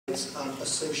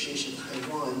Association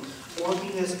Taiwan. Wang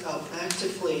Ping has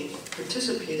actively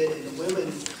participated in the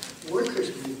women's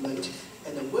workers movement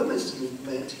and the women's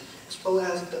movement, as well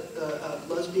as the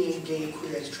lesbian, gay,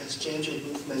 queer, and transgender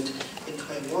movement in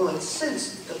Taiwan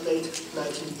since the late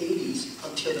 1980s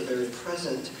until the very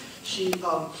present. She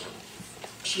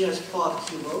has fought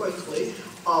heroically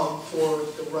for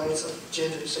the rights of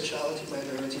gender and sexuality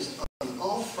minorities on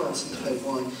all fronts in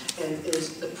Taiwan, and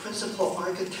is the principal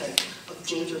architect of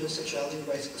Gender and Sexuality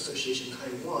Rights Association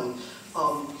Taiwan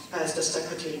as the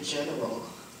Secretary General.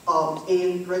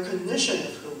 In recognition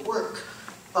of her work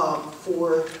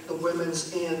for the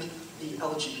women's and the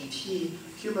LGBT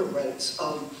human rights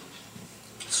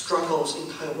struggles in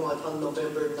Taiwan, on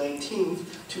November 19,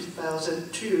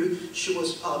 2002, she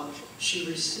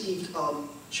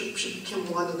became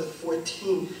one of the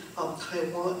 14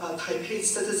 Taipei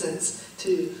citizens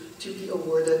to be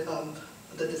awarded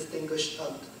the distinguished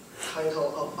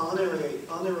title of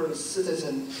honorary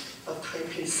citizen of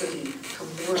Taipei City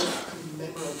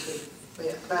commemorative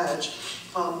badge.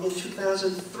 In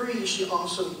 2003, she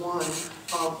also won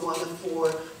one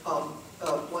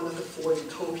of the four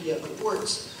Utopia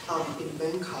Awards in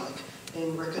Bangkok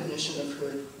in recognition of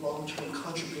her long-term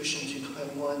contribution to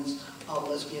Taiwan's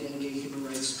lesbian and gay human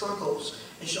rights struggles.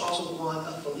 And she also won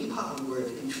a Philippa Award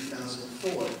in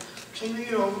 2004. Chen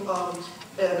Yuyong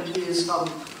is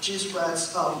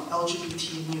GISRAT's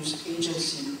LGBT News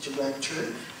Agency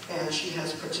Director, and she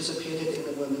has participated in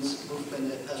the women's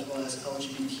movement as well as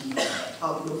LGBT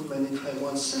movement in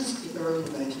Taiwan since the early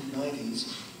 1990s.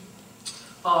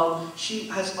 She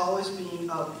has always been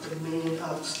the main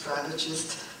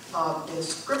strategist and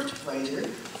script writer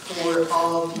for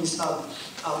all of these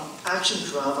action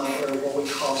drama, or what we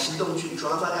call 行动剧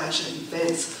drama action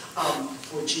events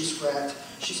for GISRAT.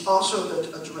 She's also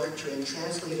a director and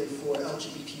translator for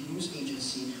LGBT News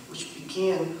Agency, which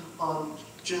began on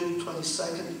June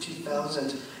 22nd,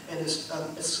 2000, and its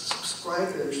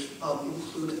subscribers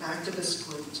include activist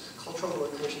groups, cultural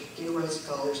workers, gay rights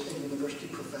scholars, and university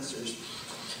professors.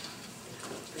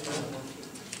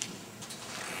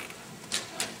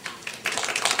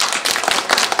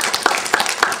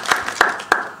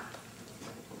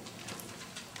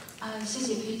谢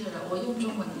谢 Peter， 我用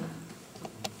中文的，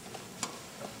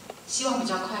希望比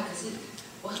较快，可是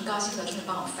我很高兴何春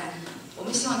帮我翻译。我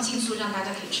们希望尽速让大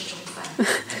家可以吃中饭。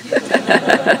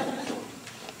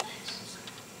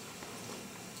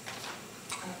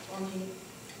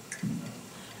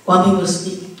Wang Ping will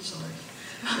speak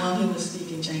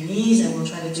in Chinese, and we'll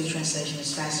try to do translation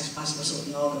as fast as possible so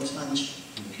we can all go to lunch.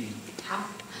 好，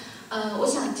我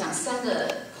想讲3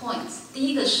个 points。第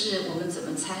一个是我们怎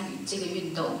么参与这个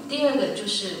运动，第二个就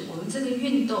是我们这个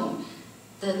运动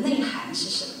的内涵是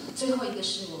什么，最后一个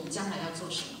是我们将来要做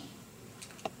什么。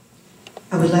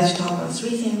I would like to talk about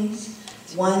 3 things.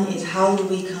 One is how do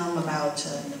we come about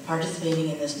participating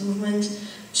in this movement.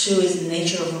 2 is the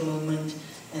nature of the movement.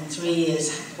 And 3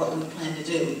 is what we plan to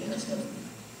do in this movement.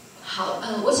 好，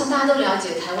我想大家都了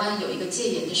解，台湾有一个戒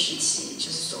严的时期，就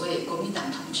是所谓国民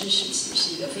党统治时期，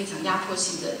是一个非常压迫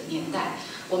性的年代。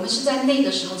我们是在那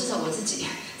个时候，至少我自己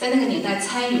在那个年代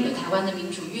参与了台湾的民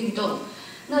主运动。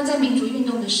那在民主运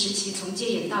动的时期，从戒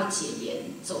严到解严，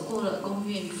走过了公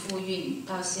运、复运，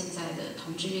到现在的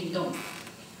同志运动。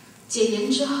解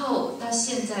严之后到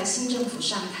现在，新政府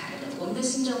上台了。我们的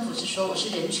新政府是说我是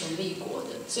人权立国的，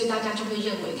所以大家就会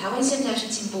认为台湾现在是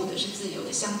进步的，是自由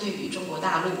的，相对于中国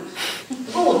大陆。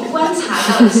不过我们观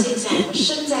察到的现象，我们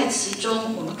身在其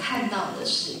中，我们看到的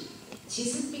是，其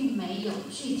实并没有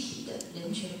具体的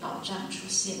人权保障出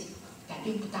现，改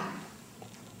变不大，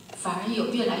反而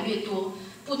有越来越多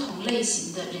不同类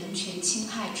型的人权侵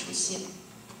害出现。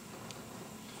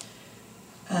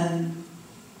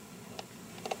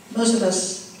Most of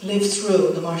us lived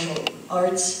through the martial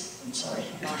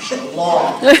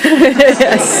law.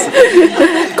 Yes.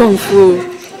 Kung Fu.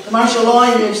 The martial law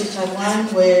years of Taiwan,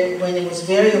 when it was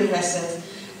very oppressive,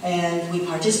 and we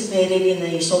participated in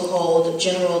the so-called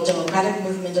general democratic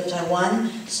movement of Taiwan,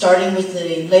 starting with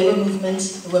the labor movement,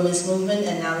 the women's movement,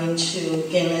 and now into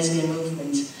gay and lesbian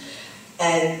movement.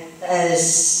 And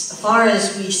as far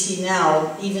as we see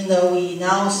now, even though we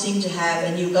now seem to have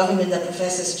a new government that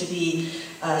professes to be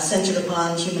centered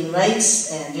upon human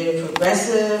rights and very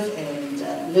progressive and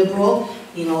liberal,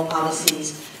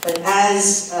 policies, but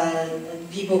as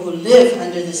people who live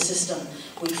under this system,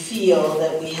 we feel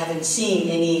that we haven't seen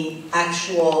any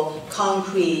actual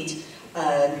concrete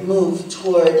move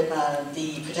toward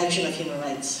the protection of human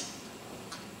rights.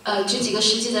 举几个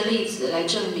实际的例子来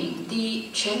证明。第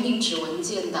一，全民指纹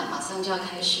建档马上就要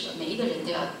开始了，每一个人都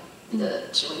要你的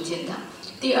指纹建档。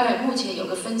第二，目前有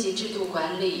个分级制度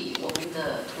管理我们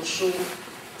的图书，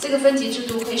这个分级制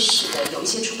度会使得有一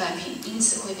些出版品因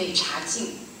此会被查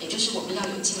禁，也就是我们要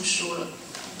有禁书了。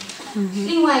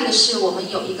另外一个是我们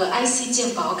有一个 IC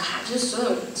健保卡，就是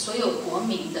所有国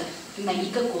民的每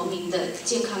一个国民的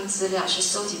健康资料是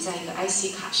收集在一个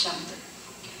IC 卡上的。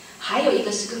还有一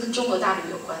个是跟中国大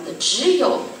陆有关的，只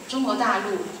有中国大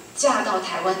陆嫁到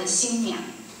台湾的新娘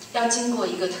要经过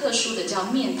一个特殊的叫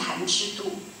面谈制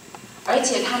度，而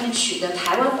且他们取得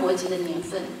台湾国籍的年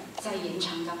份在延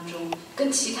长当中，跟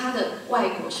其他的外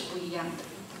国是不一样的。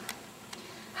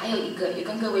还有一个也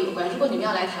跟各位有关，如果你们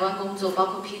要来台湾工作，包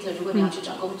括 Peter， 如果你要去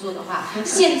找工作的话，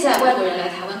现在外国人来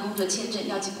台湾工作签证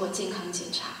要经过健康检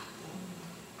查。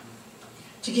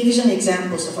To give you some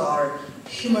examples of our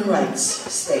human rights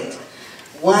state,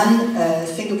 one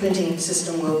fingerprinting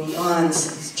system will be on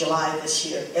since July this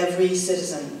year. Every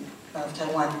citizen of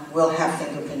Taiwan will have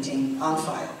fingerprinting on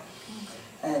file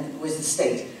with the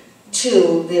state.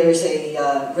 Two, there is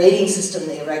a rating system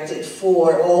they erected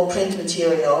for all print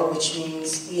material, which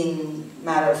means, in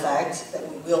matter of fact, that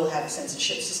we will have a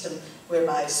censorship system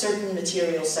whereby certain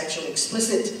materials, sexually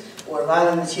explicit or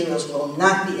violent materials, will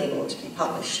not be able to be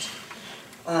published.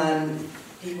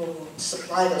 People who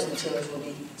supply those materials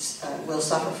will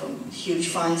suffer from huge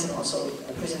fines and also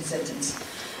a prison sentence.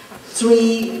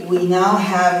 Three, we now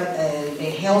have a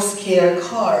health care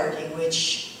card in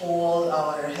which all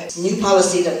our new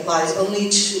policy that applies only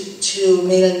to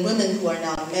mainland women who are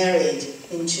now married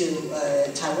into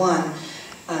Taiwan.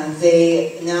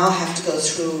 They now have to go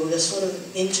through the sort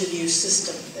of interview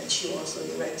system that you also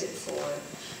erected for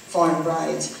foreign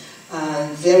brides.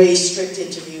 Very strict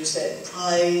interviews that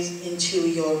pry into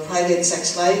your private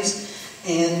sex lives,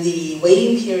 and the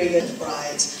waiting period of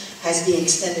brides has been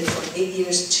extended from 8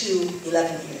 years to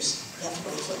 11 years. You have to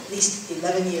wait for at least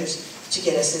 11 years to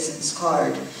get a citizen's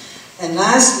card. And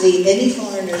lastly, any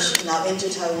foreigners who now enter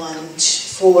Taiwan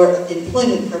for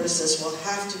employment purposes will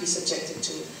have to be subjected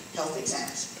to health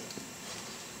exams.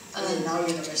 In our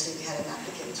university, we had an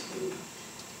applicant who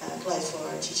applied for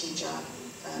our teaching job.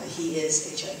 He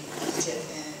is HIV positive,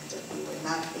 and we were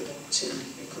not able to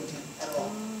recruit him at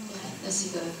all. 那是一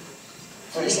个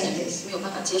没有办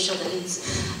法接受的例子。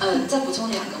再补充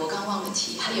两个，我刚忘了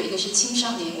提，还有一个是青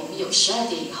少年，我们有12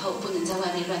点以后不能在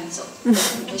外面乱走，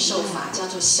会受罚，叫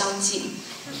做宵禁。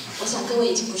我想各位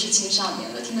已经不是青少年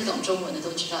了，听得懂中文的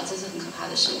都知道，这是很可怕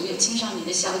的事。我们有青少年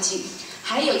的宵禁，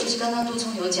还有就是刚刚杜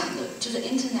聪有讲的，就是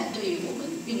Internet 对于我们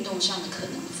运动上的可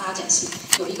能发展性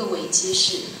有一个危机，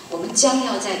是我们将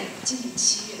要在今年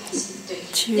7月还是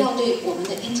对，要对我们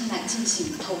的 Internet 进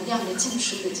行同样的禁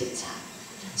书的检查。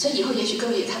所以以后也许各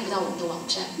位也看不到我们的网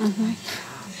站。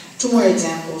Two more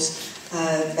examples.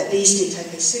 At least in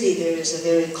Taipei City, there is a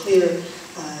very clear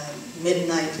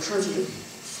midnight curfew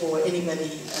for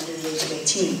anybody under the age of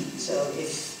 18. So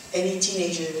if any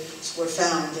teenagers were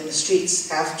found in the streets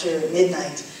after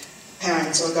midnight,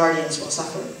 parents or guardians will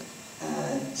suffer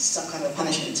some kind of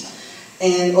punishment.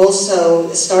 And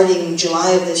also, starting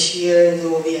July of this year, there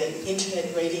will be an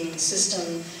internet rating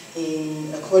system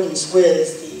in accordance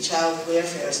with the Child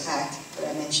Welfare Act that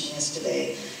I mentioned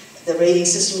yesterday. The rating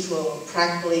systems will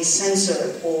practically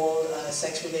censor all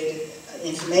sex-related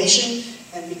information,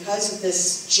 and because of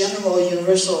this general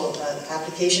universal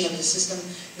application of the system,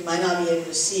 you might not be able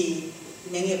to see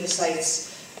many of the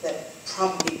sites that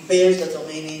probably bear the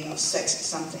domain name of sex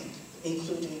something,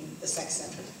 including the sex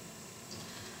center.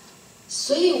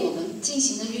 所以我们进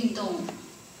行的运动，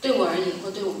对我而言，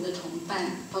或对我们的同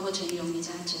伴，包括陈玉荣、李嘉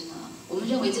珍啊，我们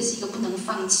认为这是一个不能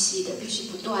放弃的、必须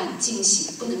不断进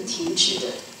行、不能停止的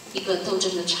一个斗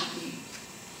争的场域。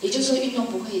也就是说，运动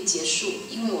不会结束，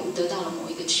因为我们得到了某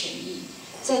一个权益。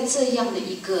在这样的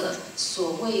一个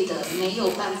所谓的没有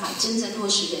办法真正落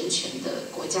实人权的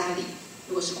国家里，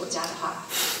如果是国家的话，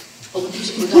我们必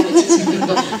须不断的进行运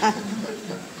动。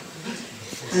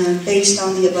Based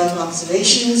on the above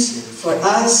observations, for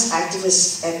us,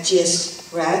 activists at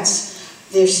GS Rats,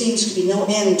 there seems to be no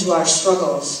end to our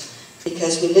struggles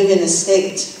because we live in a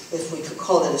state, if we could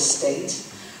call it a state,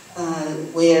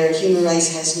 where human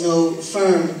rights has no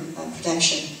firm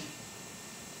protection.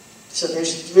 So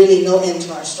there's really no end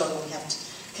to our struggle. We have to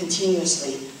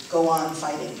continuously go on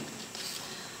fighting.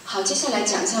 好，接下来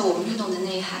讲一下我们运动的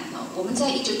内涵哦。我们在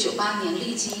1998年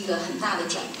历经一个很大的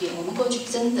转变。我们过去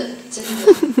真的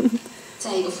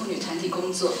在一个妇女团体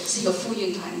工作，是一个妇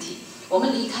运团体。我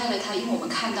们离开了它，因为我们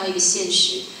看到一个现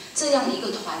实，这样一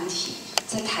个团体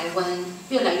在台湾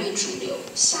越来越主流、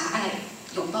狭隘、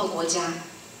拥抱国家、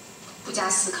不加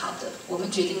思考的。我们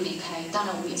决定离开，当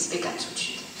然我们也是被赶出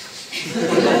去的。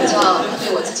比较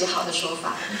对我自己好的说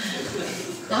法。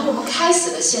然后我们开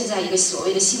始了现在一个所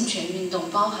谓的性权运动，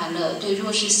包含了对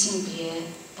弱势性别，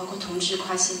包括同志、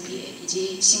跨性别以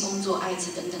及性工作、艾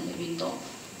滋等等的运动。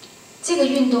这个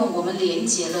运动我们连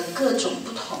结了各种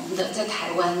不同的在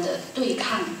台湾的对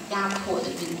抗压迫的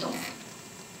运动。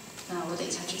那我等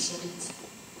一下举些例子。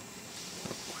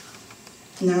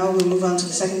Now we move on to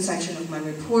the second section of my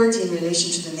report in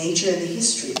relation to the nature and the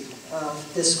history of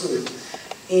this group.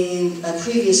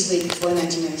 Previously, before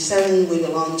 1997, we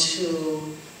belonged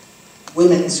to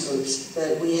women's groups,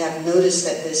 but we have noticed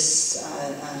that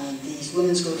these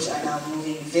women's groups are now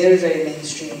moving very, very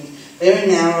mainstream, very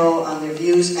narrow on their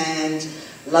views and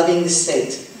loving the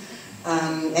state.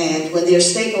 And when they are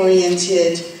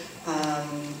state-oriented,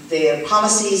 their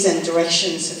policies and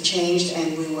directions have changed,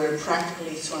 and we were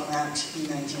practically thrown out in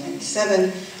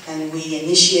 1997, and we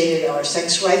initiated our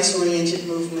sex rights-oriented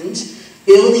movement,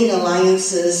 building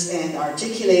alliances and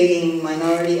articulating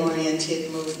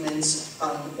minority-oriented movements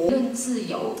on all. 论自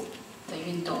由的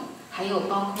运动，还有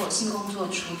包括性工作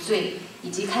除罪以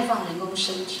及开放人工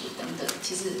生殖等等，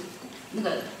其实那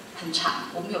个很长，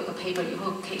我们有个 paper， 以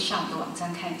后可以上我的网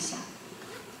站看一下。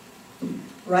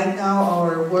Right now,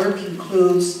 our work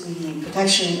includes the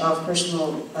protection of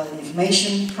personal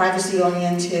information,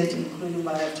 privacy-oriented, including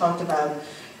what I've talked about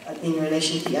in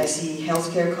relation to the IC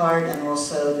healthcare card and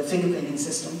also the fingerprinting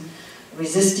system,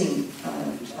 resisting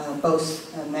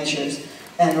both measures.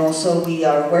 And also we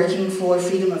are working for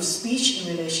freedom of speech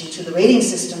in relation to the rating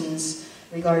systems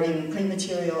regarding print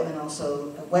material and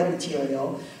also web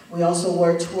material. We also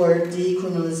work toward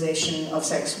decriminalization of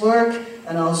sex work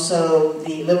and also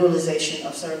the liberalization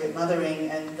of surrogate mothering,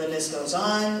 and the list goes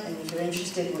on. And if you're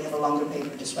interested, we have a longer paper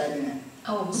describing that.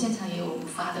 我们现场也有我们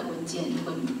发的文件，如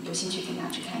果你有兴趣，可以拿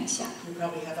去看一下。You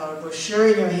probably have our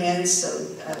brochure in your hands, so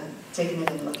take a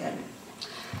minute and look at it.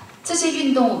 这些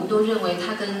运动，我们都认为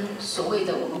它跟所谓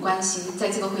的我们关心，在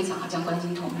这个会场好像关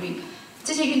心同运，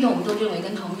这些运动我们都认为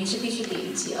跟同运是必须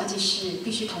连接，而且是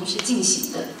必须同时进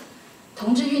行的。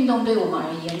同志运动对我们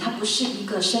而言，它不是一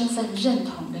个身份认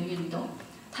同的运动，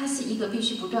它是一个必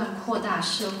须不断扩大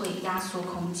社会压缩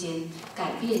空间、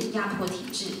改变压迫体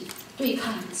制、对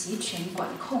抗集权管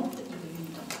控的一个运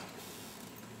动。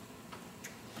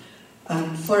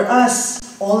For us,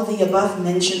 all of the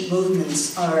above-mentioned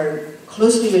movements are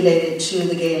closely related to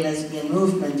the gay and lesbian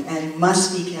movement and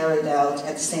must be carried out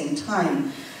at the same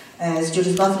time. As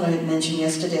Judith Butler had mentioned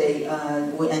yesterday,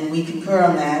 and we concur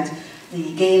on that,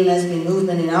 the gay and lesbian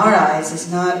movement in our eyes is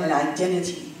not an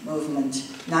identity movement,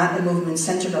 not a movement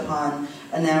centered upon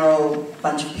a narrow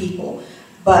bunch of people,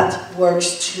 but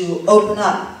works to open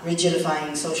up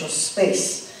rigidifying social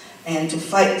space and to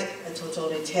fight a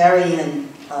totalitarian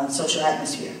social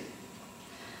atmosphere.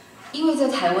 因为在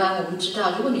台湾，我们知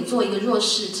道，如果你做一个弱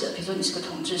势者，比如说你是个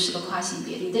同志，是个跨性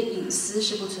别，你的隐私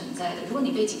是不存在的。如果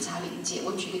你被警察临检，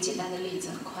我举一个简单的例子，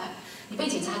很快，你被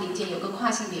警察临检，有个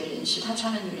跨性别人士，他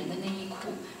穿了女人的内衣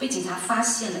裤，被警察发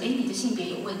现了，你的性别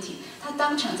有问题，他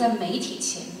当场在媒体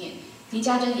前面，倪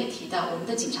家珍也提到，我们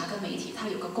的警察跟媒体他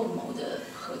有个共谋的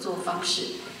合作方式，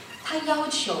他要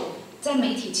求在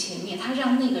媒体前面，他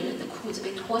让那个人的裤子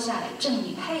被脱下来，证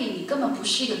明，你根本不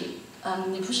是一个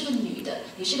你不是个女的，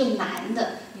你是个男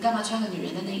的，你干嘛穿个女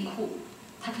人的内裤？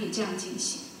他可以这样进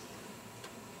行。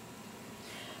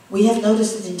We have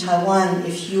noticed that in Taiwan,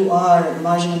 if you are a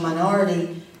marginal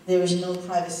minority, there is no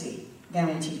privacy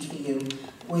guaranteed for you.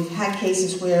 We've had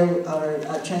cases where our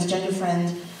transgender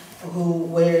friend who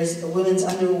wears a women's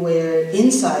underwear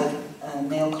inside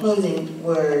male clothing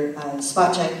were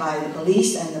spot checked by the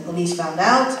police, and the police found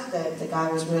out that the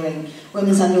guy was wearing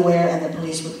women's underwear, and the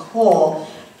police would call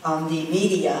on the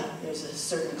media. There's a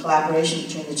certain collaboration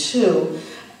between the two,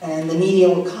 and the media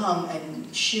would come and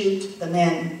shoot the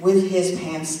man with his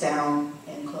pants down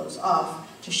and clothes off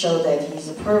to show that he's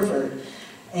a pervert.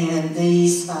 And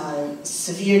these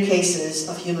severe cases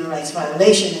of human rights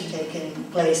violation have taken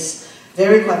place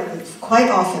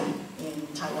quite often in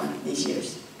Taiwan these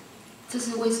years. 这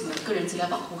是为什么个人资料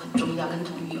保护很重要，跟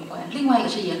同运有关。另外一个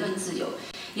是言论自由。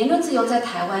言论自由在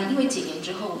台湾，因为解严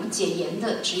之后，我们解严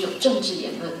的只有政治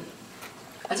言论，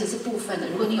而且是部分的。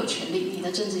如果你有权利，你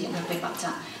的政治言论被保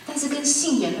障。但是跟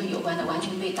性言论有关的完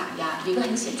全被打压。有一个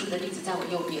很显著的例子在我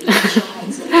右边，受害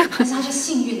者，但是他是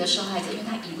幸运的受害者，因为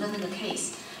他赢了那个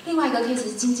case。另外一个 case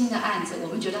是晶晶的案子，我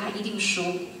们觉得他一定输，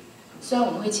虽然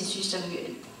我们会持续声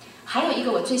援。还有一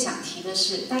个我最想提的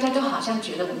是，大家都好像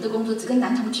觉得我们的工作只跟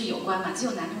男同志有关嘛，只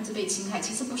有男同志被侵害，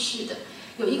其实不是的。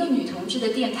有一个女同志的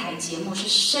电台节目是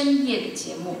深夜的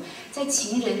节目，在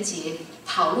情人节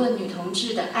讨论女同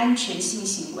志的安全性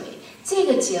行为。这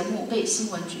个节目被新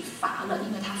闻局罚了，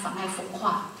因为它妨碍风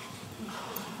化。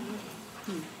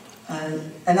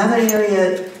Another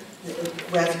area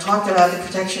we have talked about the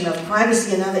protection of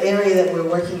privacy. Another area that we're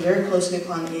working very closely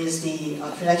upon is the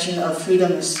protection of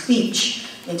freedom of speech.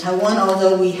 In Taiwan,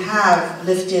 although we have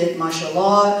lifted martial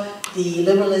law, the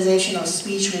liberalization of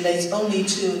speech relates only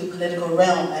to the political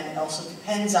realm, and it also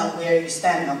depends on where you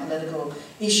stand on political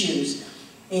issues.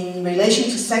 In relation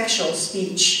to sexual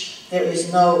speech, there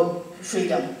is no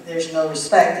freedom, there's no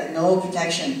respect, and no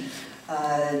protection.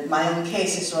 My own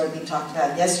case has already been talked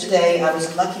about yesterday. I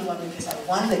was a lucky one because I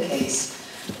won the case.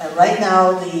 Right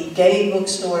now, the gay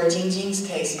bookstore Jing Jing's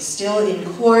case is still in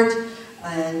court,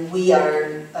 and we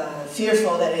are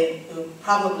fearful that it will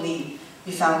probably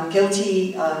be found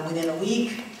guilty within a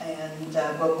week,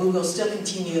 but we will still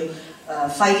continue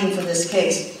fighting for this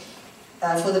case.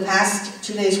 For the past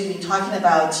 2 days, we've been talking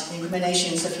about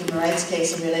incriminations of human rights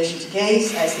case in relation to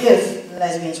gays, as if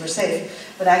lesbians were safe.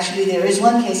 But actually, there is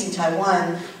one case in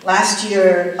Taiwan. Last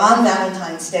year, on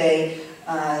Valentine's Day,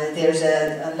 there's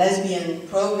a lesbian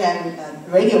program,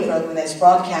 radio program that's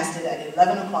broadcasted at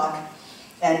 11 o'clock.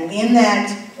 And in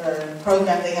that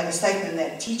program, they have a segment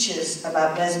that teaches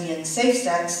about lesbian safe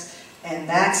sex. And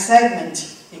that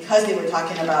segment, because they were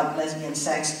talking about lesbian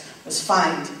sex, was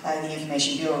fined by the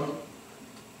Information Bureau.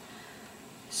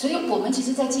 所以我们其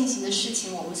实在进行的事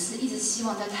情，我们是一直希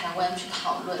望在台湾去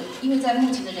讨论，因为在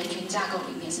目前的人权架构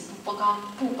里面是不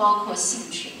包括性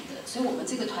权的，所以我们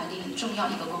这个团体很重要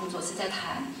一个工作是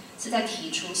在提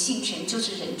出性权就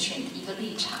是人权的一个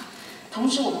立场，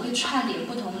同时我们会串联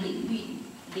不同领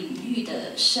域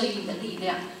的社运的力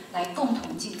量，来共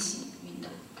同进行运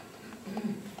动。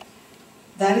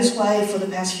That is why for the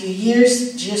past few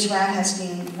years, GSRAT has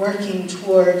been working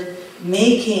toward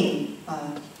making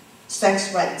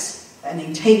sex rights an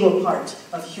integral part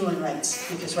of human rights.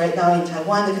 Because right now in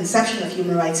Taiwan, the conception of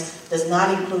human rights does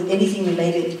not include anything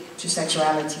related to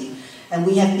sexuality. And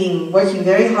we have been working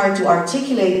very hard to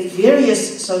articulate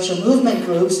various social movement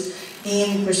groups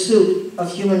in pursuit of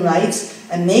human rights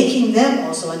and making them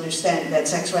also understand that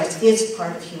sex rights is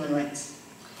part of human rights.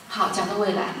 好，讲到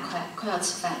未来，快要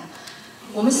吃饭了。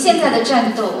我们现在的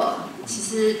战斗其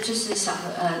实就是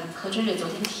何春蕊昨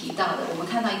天提到的，我们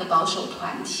看到一个保守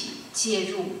团体介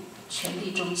入权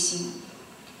力中心。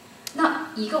那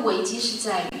一个危机是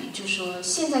在于，就是说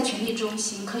现在权力中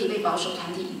心可以被保守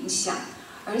团体影响，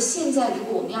而现在如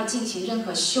果我们要进行任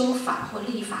何修法或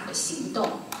立法的行动，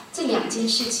这两件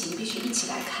事情必须一起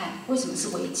来看。为什么是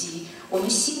危机？我们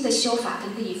新的修法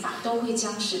跟立法都会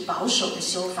将是保守的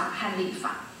修法和立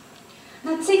法。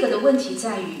那这个的问题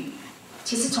在于，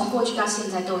其实从过去到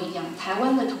现在都一样，台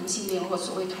湾的同性恋或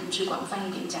所谓同志，广泛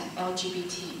一点讲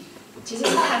LGBT， 其实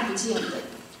是看不见的。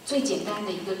最简单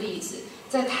的一个例子，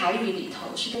在台语里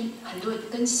头是很多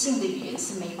跟性的语言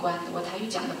是没关的。我台语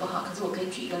讲的不好，可是我可以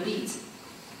举一个例子。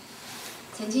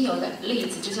曾经有个例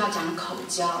子就是要讲口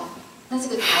交，那这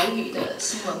个台语的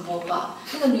新闻播报，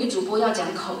那个女主播要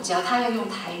讲口交，她要用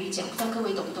台语讲，不知道各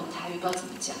位懂不懂台语，不知道怎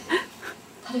么讲，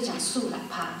她就讲素懒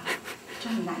趴。就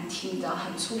很难听的，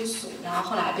很粗俗，然后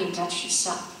后来被人家取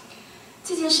笑。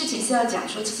这件事情是要讲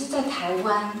说，其实，在台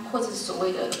湾或者是所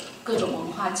谓的各种文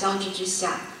化交织之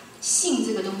下，性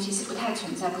这个东西是不太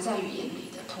存在，不在语言里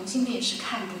的，同性恋是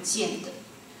看不见的。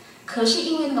可是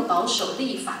因为那个保守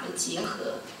立法的结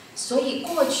合，所以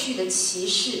过去的歧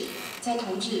视在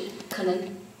同志可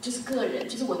能就是个人，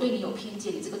就是我对你有偏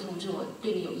见，你这个同志我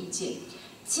对你有意见。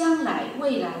将来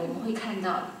未来我们会看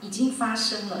到已经发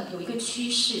生了有一个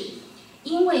趋势。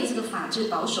因为这个法治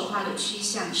保守化的趋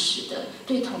向，使得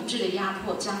对同志的压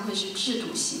迫将会是制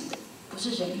度性的，不是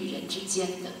人与人之间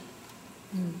的。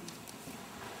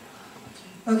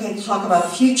Okay, to talk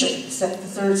about future, the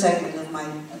third segment of my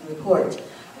report.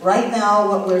 Right now,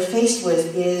 what we're faced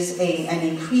with is an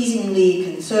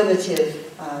increasingly conservative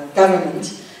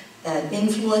government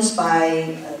influenced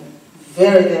by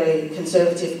very, very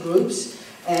conservative groups.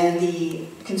 And the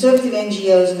conservative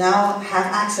NGOs now have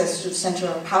access to the center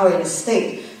of power in the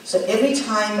state. So every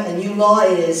time a new law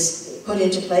is put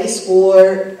into place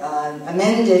or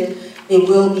amended, it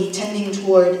will be tending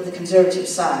toward the conservative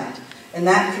side. And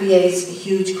that creates a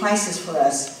huge crisis for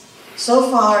us. So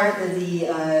far, the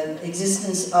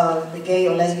existence of the gay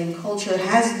or lesbian culture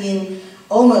has been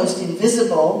almost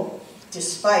invisible,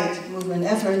 despite movement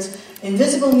efforts.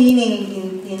 Invisible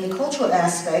meaning in the cultural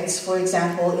aspects, for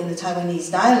example, in the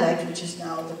Taiwanese dialect, which is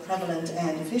now the prevalent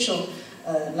and official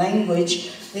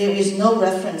language, there is no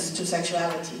reference to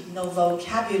sexuality. No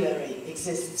vocabulary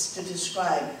exists to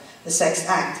describe the sex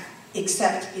act,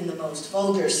 except in the most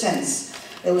vulgar sense.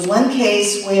 There was one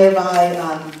case whereby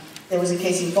there was a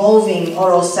case involving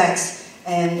oral sex,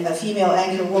 and a female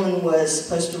anchor woman was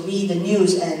supposed to read the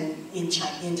news in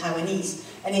Taiwanese.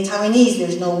 And in Taiwanese,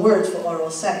 there's no word for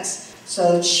oral sex.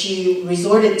 So she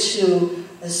resorted to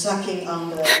sucking on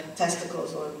the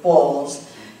testicles or balls,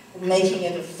 making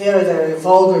it a very, very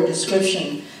vulgar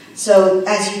description. So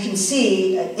as you can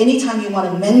see, anytime you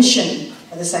want to mention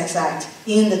the sex act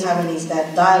in the Taiwanese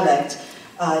dialect,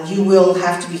 you will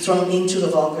have to be thrown into the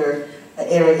vulgar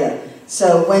area.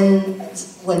 So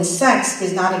when sex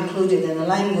is not included in the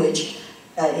language,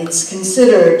 it's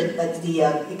considered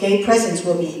the gay presence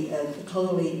will be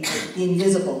totally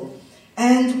invisible.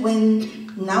 And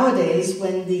nowadays,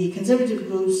 when the conservative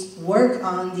groups work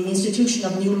on the institution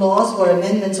of new laws or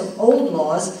amendments of old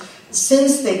laws,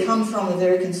 since they come from a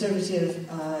very conservative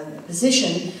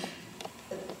position,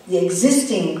 the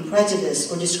existing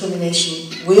prejudice or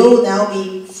discrimination will now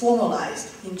be formalized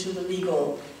into the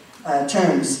legal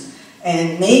terms,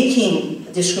 and making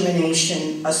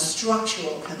discrimination a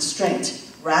structural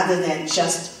constraint rather than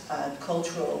just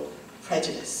cultural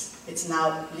prejudice. It's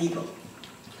now legal.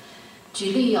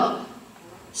 举例哦，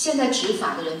现在执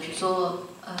法的人，比如说，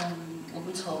我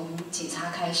们从警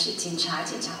察开始，警察、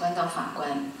检察官到法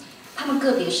官，他们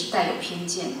个别是带有偏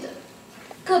见的。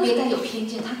个别带有偏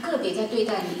见，他个别在对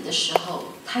待你的时候，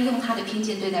他用他的偏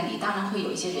见对待你，当然会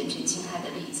有一些人权侵害的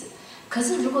例子。可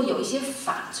是如果有一些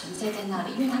法存在在那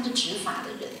里，因为他是执法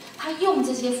的人，他用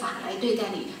这些法来对待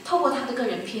你，透过他的个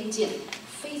人偏见，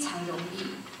非常容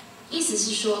易。意思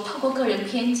是说，透过个人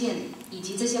偏见以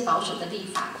及这些保守的立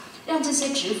法，让这些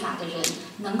执法的人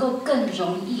能够更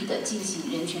容易地进行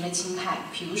人权的侵害。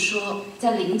比如说，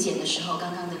在临检的时候，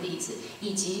刚刚的例子，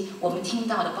以及我们听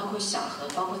到的，包括小何、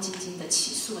包括晶晶的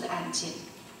起诉的案件。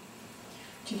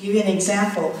To give you an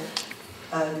example,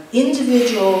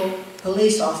 individual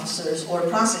police officers or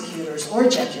prosecutors or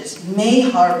judges may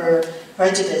harbor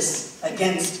prejudice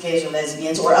against gays or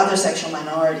lesbians or other sexual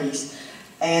minorities,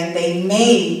 and they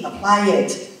may apply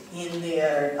it in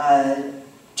their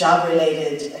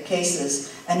job-related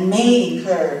cases and may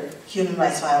incur human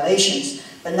rights violations.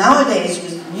 But nowadays,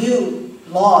 with new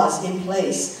laws in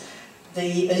place,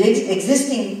 the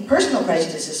existing personal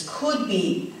prejudices could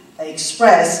be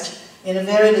expressed in a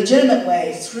very legitimate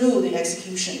way through the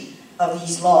execution of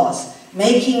these laws,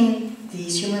 making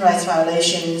these human rights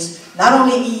violations not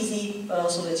only easy, but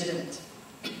also legitimate.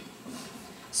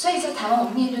 所以在台湾，我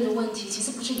们面对的问题其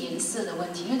实不是颜色的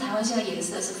问题，因为台湾现在颜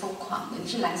色是疯狂的，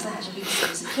你是蓝色还是绿色？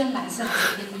你是偏蓝色还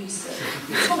是偏绿色？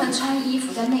你出门穿衣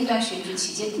服，在那段选举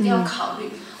期间，一定要考虑。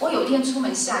我有一天出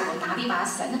门下雨，我拿了一把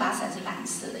伞，那把伞是蓝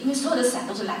色的，因为所有的伞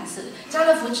都是蓝色的。家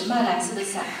乐福只卖蓝色的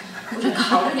伞，我就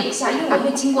考虑了一下，因为我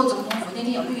会经过总统府，那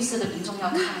天有绿色的民众要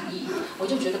抗议，我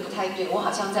就觉得不太对，我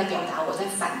好像在表达我在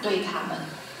反对他们。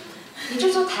也就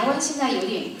是说，台湾现在有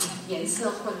点颜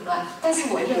色混乱，但是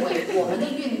我认为我们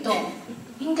的运动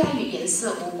应该与颜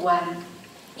色无关，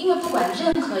因为不管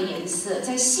任何颜色，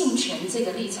在性权这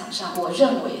个立场上，我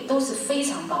认为都是非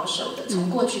常保守的。从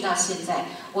过去到现在，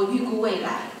我预估未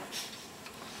来。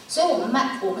所以我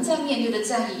们在面对的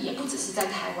战役也不只是在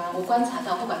台湾，我观察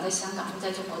到，不管在香港或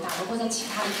在中国大陆或在其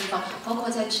他的地方，包括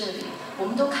在这里，我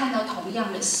们都看到同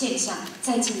样的现象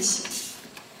在进行。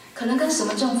可能跟什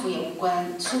么政府也无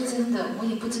关。说真的，我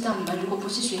也不知道你们如果不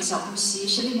是选小布希，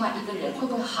是另外一个人，会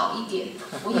不会好一点？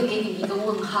我也给你们一个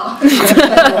问号。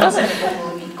我们是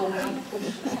国民公民。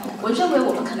我认为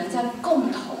我们可能在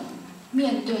共同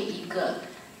面对一个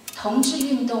同志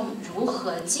运动如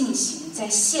何进行，在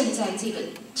现在这个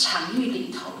场域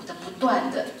里头的不断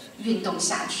的运动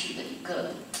下去的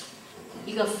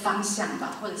一个方向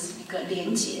吧，或者是一个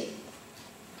连结。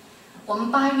我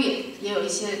们8月也有一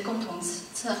些共同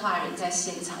策划人在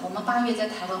现场。我们8月在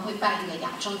台湾会办一个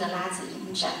亚洲的拉子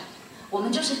影展，我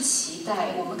们就是期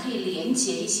待我们可以连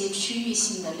结一些区域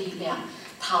性的力量，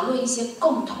讨论一些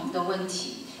共同的问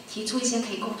题，提出一些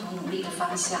可以共同努力的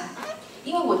方向。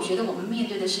因为我觉得我们面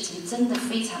对的事情真的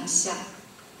非常像。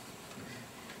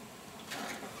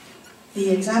The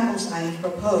examples I have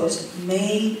proposed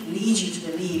may lead you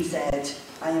to believe that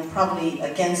I am probably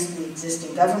against the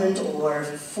existing government or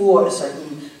for a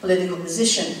certain political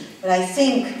position. But I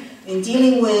think in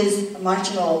dealing with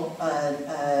marginal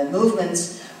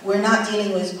movements, we're not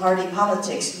dealing with party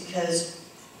politics because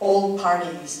all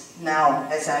parties now,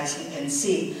 as I can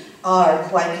see, are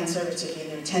quite conservative in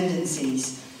their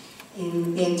tendencies.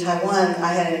 In Taiwan,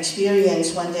 I had an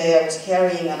experience one day. I was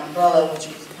carrying an umbrella which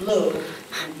was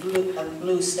blue, and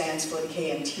blue stands for the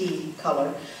KMT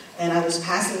color. And I was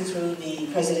passing through the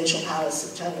presidential palace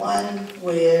of Taiwan,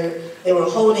 where they were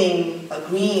holding a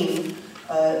green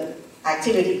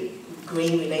activity,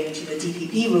 green related to the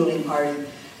DPP ruling party.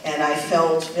 And I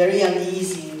felt very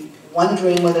uneasy,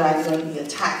 wondering whether I was going to be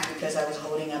attacked because I was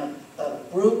holding a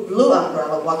blue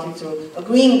umbrella walking through a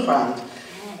green crowd.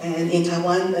 And in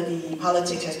Taiwan, the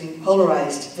politics has been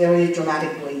polarized very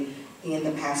dramatically in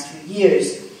the past few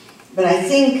years. But I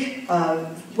think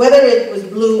whether it was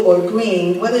blue or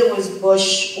green, whether it was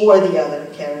Bush or the other,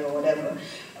 Kerry or whatever,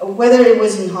 whether it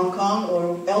was in Hong Kong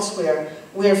or elsewhere,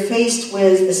 we're faced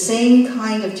with the same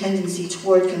kind of tendency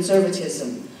toward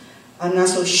conservatism. I'm not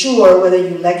so sure whether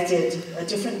you elected a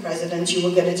different president, you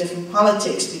will get a different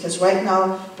politics, because right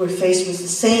now we're faced with the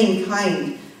same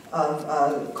kind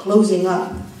of closing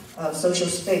up of social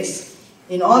space.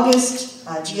 In August,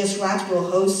 GS Rat will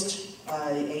host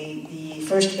the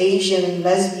first Asian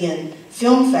lesbian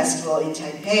film festival in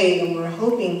Taipei, and we're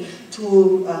hoping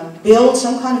to build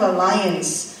some kind of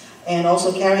alliance and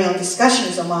also carry on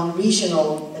discussions among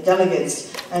regional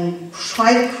delegates and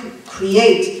try to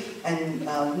create and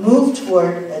move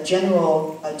toward a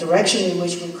general direction in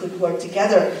which we could work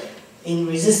together in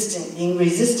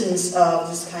resistance of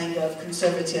this kind of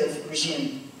conservative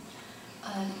regime.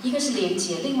 一个是连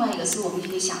结，另外一个是我们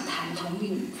也想谈同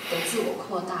运的自我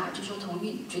扩大，就说同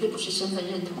运绝对不是身份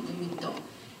认同的运动，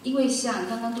因为像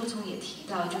刚刚杜聪也提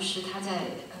到，就是他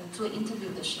在做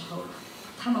interview 的时候，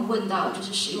他们问到就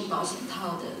是使用保险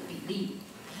套的比例。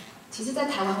其实，在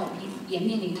台湾我们也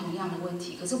面临同样的问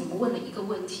题，可是我们问了一个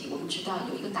问题，我们知道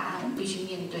有一个答案，我们必须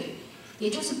面对，也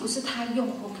就是不是他用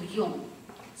或不用，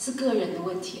是个人的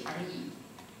问题而已。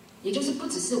也就是不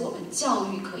只是我们教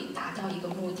育可以达到一个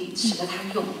目的，使得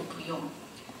他用或不用，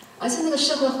而是那个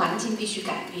社会环境必须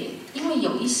改变。因为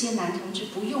有一些男同志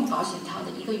不用保险套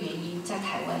的一个原因，在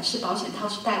台湾是保险套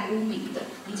是带污名的。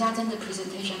倪家珍的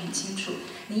presentation 很清楚，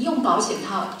你用保险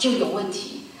套就有问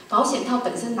题，保险套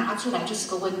本身拿出来就是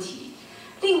个问题。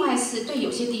另外是对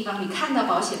有些地方，你看到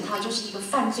保险套就是一个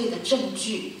犯罪的证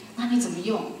据，那你怎么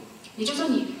用？也就是说，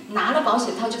你拿了保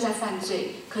险套就在犯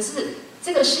罪，可是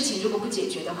这个事情如果不解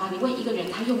决的话，你问一个人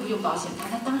他用不用保险套，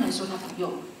他当然说他不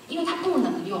用，因为他不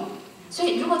能用。所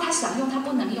以如果他想用，他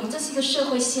不能用，这是一个社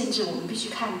会限制，我们必须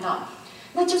看到。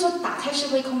那就说打开社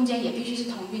会空间，也必须是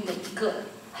同运的一个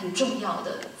很重要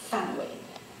的范围。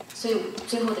所以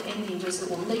最后的 ending 就是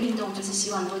我们的运动就是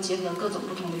希望能够结合各种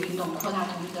不同的运动，扩大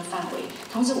同运的范围。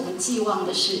同时我们寄望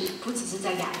的是，不只是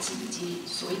在亚际以及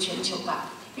所谓全球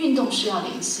吧。运动是要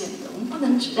连线的，我们不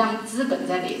能只让资本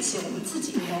在连线，我们自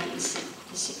己应该连线。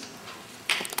谢谢。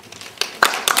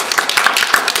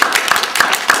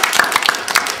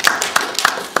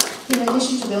In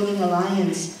addition to building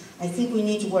alliance, I think we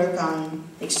need to work on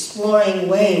exploring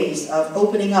ways of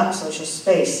opening up social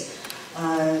space.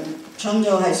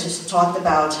 Chungjo has just talked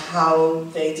about how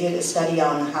they did a study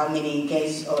on how many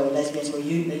gays or lesbians were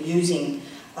using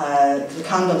the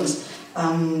condoms.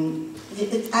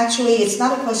 Actually, it's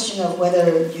not a question of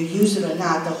whether you use it or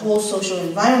not. The whole social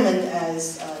environment,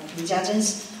 as Li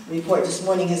Jiazhen's report this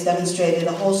morning has demonstrated,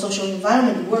 the whole social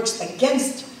environment works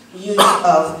against the use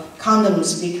of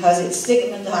condoms because it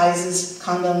stigmatizes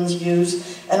condoms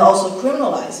use and also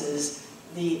criminalizes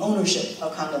the ownership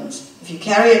of condoms. If you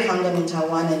carry a condom in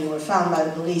Taiwan and you were found by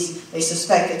the police, they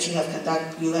suspect that you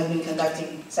have been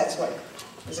conducting sex work.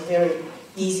 There's a very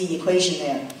easy equation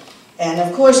there. And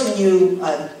of course, when you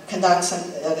conduct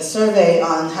a survey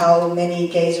on how many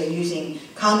gays are using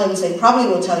condoms, they probably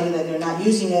will tell you that they're not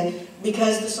using it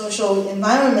because the social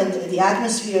environment, the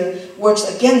atmosphere, works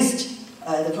against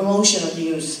the promotion of the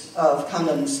use of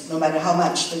condoms, no matter how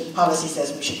much the policy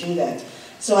says we should do that.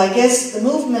 So I guess the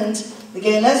movement, the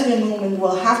gay and lesbian movement,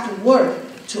 will have to work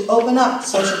to open up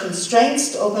social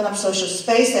constraints, to open up social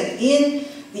space, and in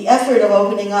the effort of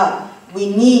opening up, we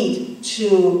need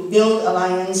to build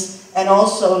alliance and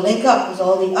also link up with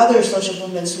all the other social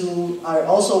movements who are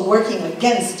also working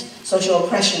against social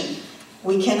oppression.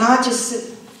 We cannot just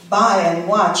sit by and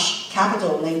watch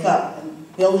capital link up and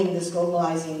building this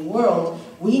globalizing world.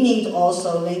 We need to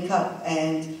also link up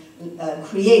and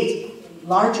create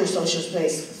larger social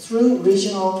space through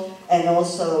regional and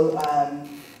also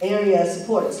area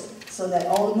supports so that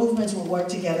all the movements will work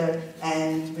together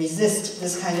and resist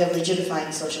this kind of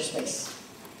rigidifying social space.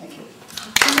 Thank you.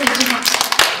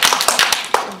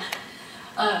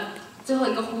 最后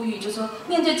一个呼吁就是说，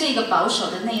面对这个保守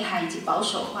的内涵以及保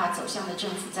守化走向的政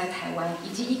府在台湾，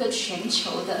以及一个全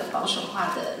球的保守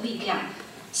化的力量，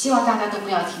希望大家都不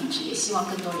要停止，也希望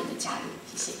更多人的加入。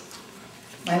谢谢。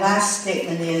My last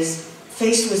statement is,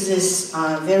 faced with this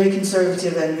very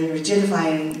conservative and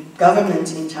rigidifying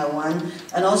government in Taiwan,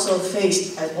 and also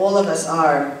faced, as all of us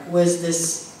are, with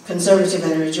this conservative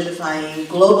and rigidifying,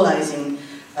 globalizing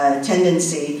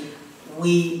tendency,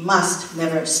 we must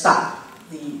never stop.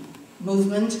 The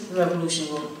movement, the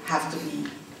revolution will have to be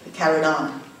carried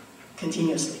on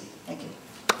continuously. Thank you.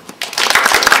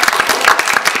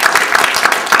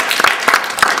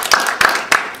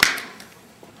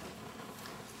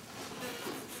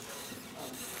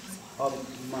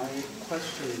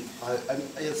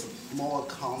 it's more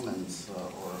comments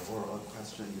or a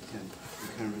question you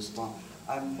can respond.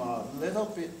 I'm a little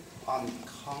bit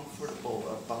uncomfortable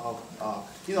about,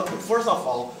 first of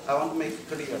all, I want to make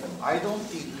clear, I don't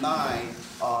deny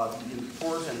the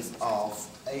importance of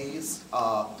AIDS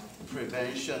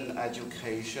prevention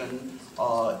education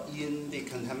in the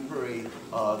contemporary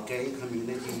gay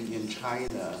community in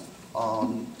China.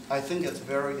 I think it's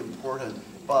very important,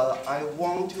 but I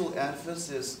want to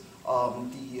emphasize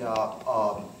the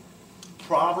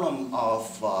problem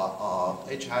of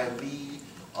HIV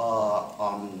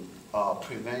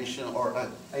prevention or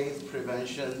AIDS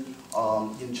prevention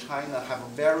in China have a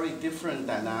very different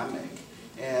dynamic.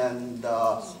 And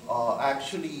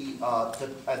actually, at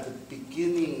the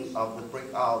beginning of the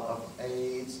breakout of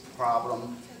AIDS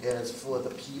problem is for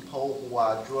the people who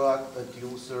are drug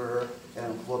abusers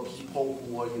and for people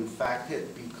who are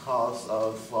infected because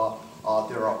of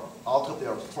out of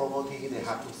their poverty, they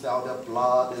have to sell their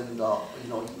blood and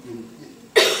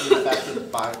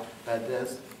infected by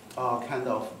this kind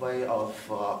of way of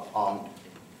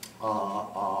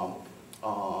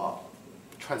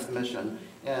transmission.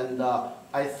 And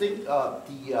I think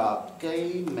the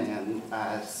gay men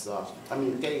as,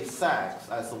 gay sex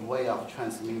as a way of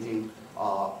transmitting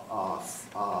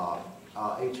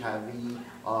HIV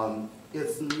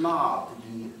is not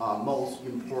the most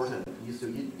important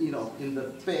issue, in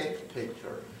the big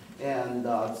picture. And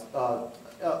as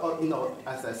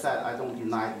I said, I don't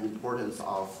deny the importance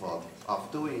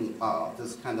of doing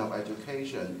this kind of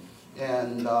education.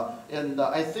 And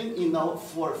I think,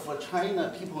 for China,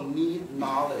 people need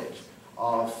knowledge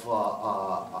of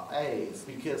AIDS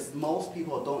because most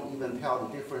people don't even tell the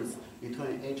difference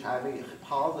between HIV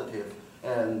positive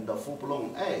and the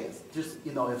full-blown AIDS. Just,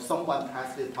 if someone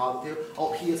tested positive,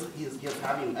 oh, he's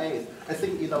having AIDS. I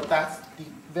think, that's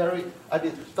the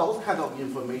those kind of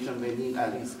information we need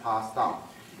at least passed down.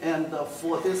 And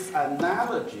for this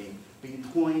analogy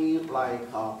between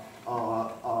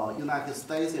United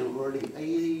States in early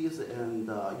 80s and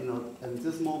and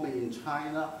this moment in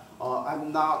China,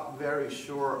 I'm not very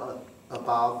sure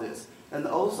about this. And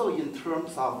also in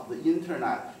terms of the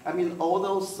internet, all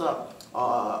those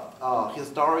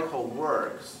historical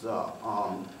works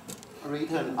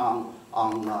written on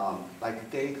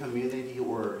gay community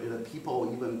or people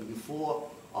even before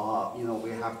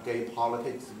we have gay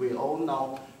politics. We all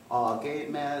know gay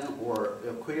men or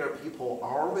queer people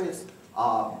always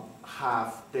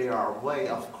have their way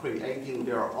of creating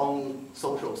their own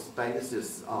social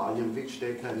spaces in which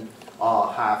they can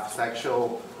have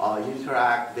sexual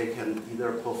interact. They can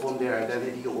either perform their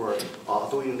identity or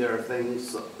doing their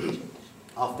things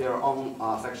of their own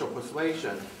sexual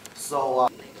persuasion. So.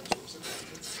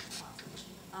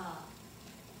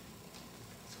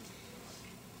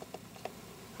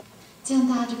 这样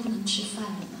大家就不能吃饭了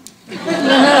呢。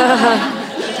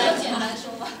简单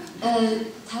说吧。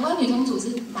台湾女同组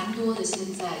织蛮多的，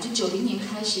现在就90年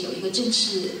开始有一个正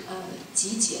式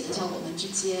集结的，叫我们之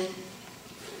间。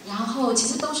然后其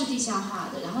实都是地下化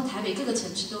的，然后台北各个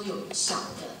城市都有小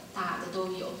的、大的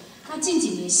都有。那近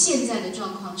几年现在的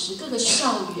状况是，各个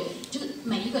校园就是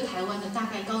每一个台湾的大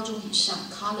概高中以上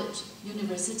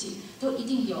 （college、university） 都一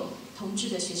定有同志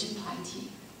的学生团体。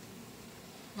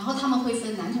 然后他们会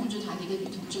分男同志团体跟女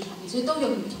同志团体，所以都有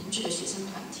女同志的学生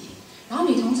团体。然后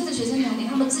女同志的学生团体，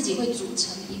他们自己会组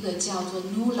成一个叫做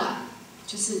NULA，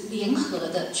 就是联合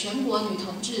的全国女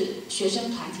同志学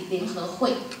生团体联合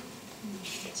会。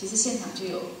其实现场就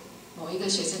有某一个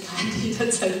学生团体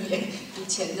的成员，以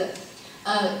前的，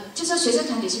就说学生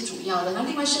团体是主要的，那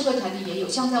另外社会团体也有，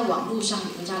像在网络上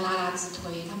有个叫拉拉自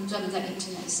推，他们专门在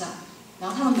Internet 上。 然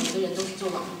后他们每个人都是做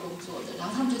网络工作的，然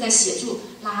后他们就在协助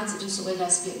拉子，就所谓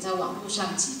lesbian 在网络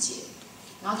上集结。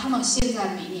然后他们现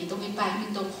在每年都会办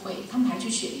运动会，他们还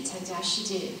去雪梨参加世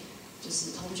界就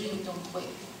是同志运动会。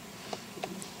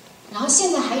然后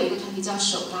现在还有一个团体叫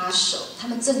手拉手，他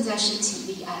们正在申请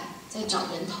立案，在找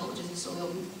人头，就是所谓我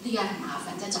们立案很麻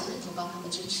烦，在找人头帮他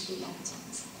们正式立案这样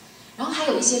子。然后还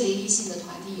有一些联谊性的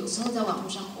团体，有时候在网络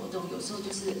上活动，有时候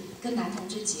就是跟男同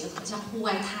志结合，像户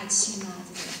外踏青啊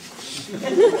这种。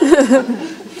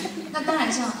 那当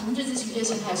然，像同志咨询热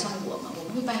线，还有像我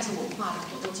们会办一些文化的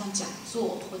活动，像讲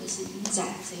座或者是影展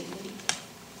这一类的。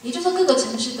也就是说，各个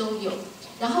城市都有。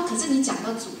然后，可是你讲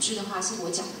到组织的话，是我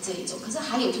讲的这一种。可是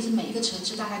还有就是每一个城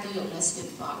市大概都有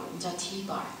lesbian bar， 我们叫 T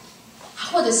bar，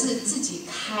 或者是自己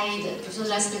开的，比如说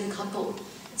lesbian couple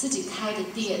自己开的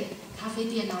店、咖啡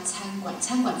店啊、餐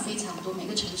馆非常多，每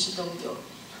个城市都有。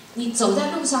 你走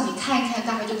在路上，你看一看，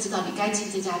大概就知道你该进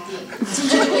这家店，进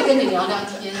去就会跟你聊聊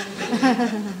天，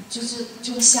就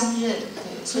会相认，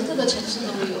对，所以各个城市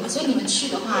都有。所以你们去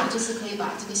的话，就是可以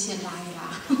把这个线拉一拉。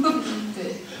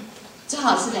对，最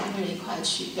好是2个人一块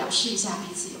去，表示一下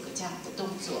彼此有个这样的动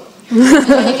作，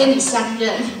可以跟你相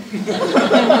认。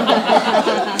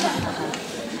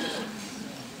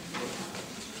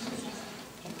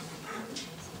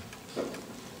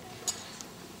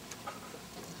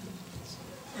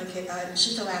Okay,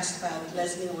 Shito asked about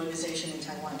lesbian organization in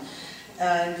Taiwan.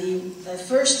 The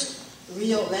first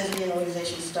real lesbian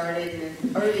organization started in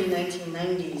the early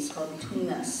 1990s called Between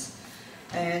Us.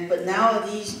 But now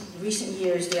these recent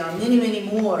years, there are many, many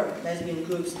more lesbian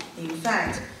groups. In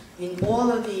fact, in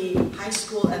all of the high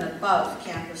school and above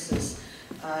campuses,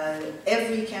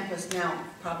 every campus now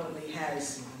probably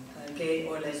has a gay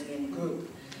or lesbian group.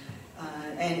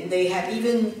 And they have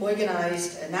even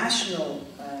organized a national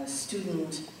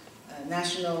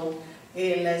national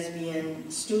gay and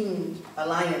lesbian student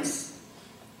alliance.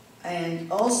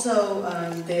 And also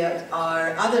there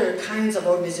are other kinds of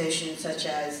organizations such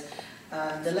as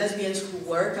the lesbians who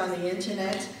work on the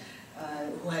internet,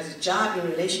 who has a job in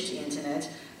relation to the internet.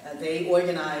 They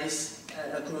organize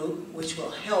a group which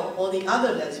will help all the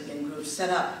other lesbian groups set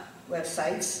up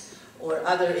websites or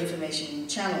other information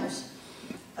channels.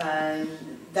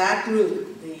 That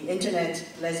group, the Internet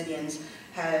Lesbians,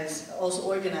 has also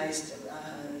organized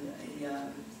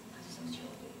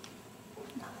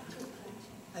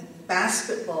a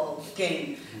basketball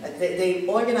game. They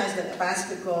organized a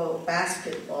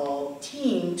basketball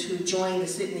team to join the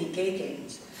Sydney Gay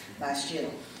Games last year.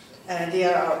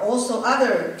 There are also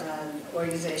other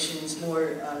organizations,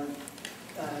 more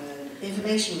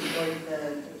information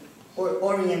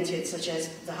oriented, such as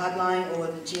the Hotline or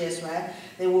the GSRAD.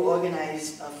 They will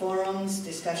organize forums,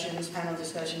 discussions, panel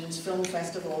discussions, film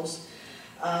festivals.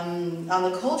 On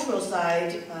the cultural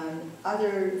side,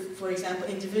 for example,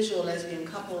 individual lesbian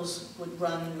couples would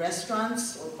run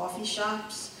restaurants or coffee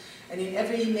shops. And in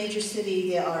every major city,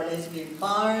 there are lesbian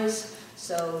bars.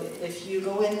 So if you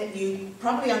go in,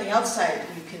 probably on the outside,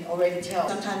 you can already tell.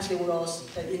 Sometimes they would also,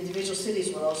 individual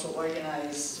cities will also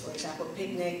organize, for example,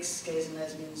 picnics, gays and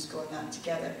lesbians going out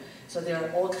together. So there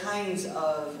are all kinds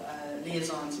of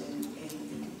liaisons in the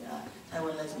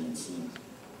Taiwan lesbian scene.